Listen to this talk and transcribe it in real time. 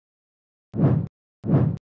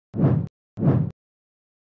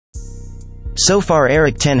So far,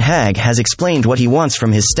 Erik Ten Hag has explained what he wants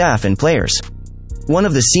from his staff and players. One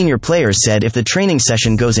of the senior players said if the training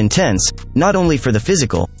session goes intense, not only for the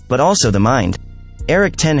physical, but also the mind,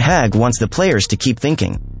 Erik Ten Hag wants the players to keep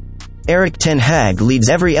thinking. Erik Ten Hag leads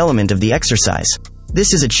every element of the exercise.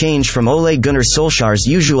 This is a change from Ole Gunnar Solskjaer's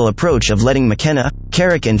usual approach of letting McKenna,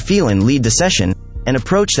 Carrick and Phelan lead the session, an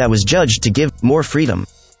approach that was judged to give more freedom.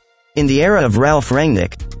 In the era of Ralf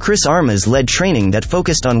Rangnick, Chris Armas led training that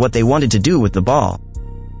focused on what they wanted to do with the ball.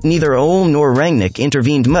 Neither Ole nor Rangnick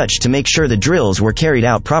intervened much to make sure the drills were carried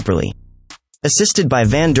out properly. Assisted by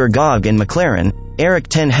Van der Gaag and McLaren, Erik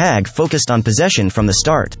Ten Hag focused on possession from the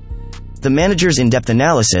start. The manager's in-depth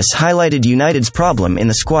analysis highlighted United's problem in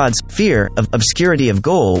the squad's fear of obscurity of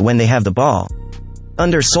goal when they have the ball.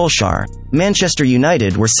 Under Solskjaer, Manchester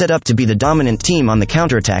United were set up to be the dominant team on the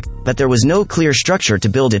counterattack, but there was no clear structure to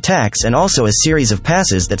build attacks and also a series of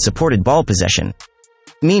passes that supported ball possession.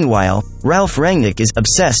 Meanwhile, Ralf Rangnick is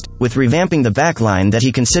obsessed with revamping the backline that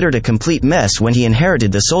he considered a complete mess when he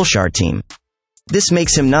inherited the Solskjaer team. This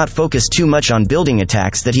makes him not focus too much on building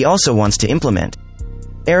attacks that he also wants to implement.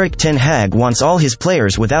 Erik Ten Hag wants all his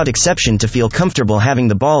players without exception to feel comfortable having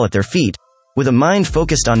the ball at their feet, with a mind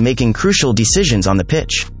focused on making crucial decisions on the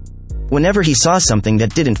pitch. Whenever he saw something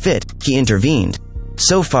that didn't fit, he intervened.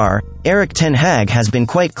 So far, Erik Ten Hag has been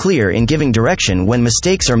quite clear in giving direction when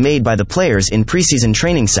mistakes are made by the players in preseason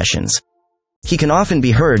training sessions. He can often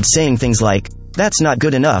be heard saying things like, "That's not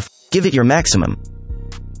good enough, give it your maximum,"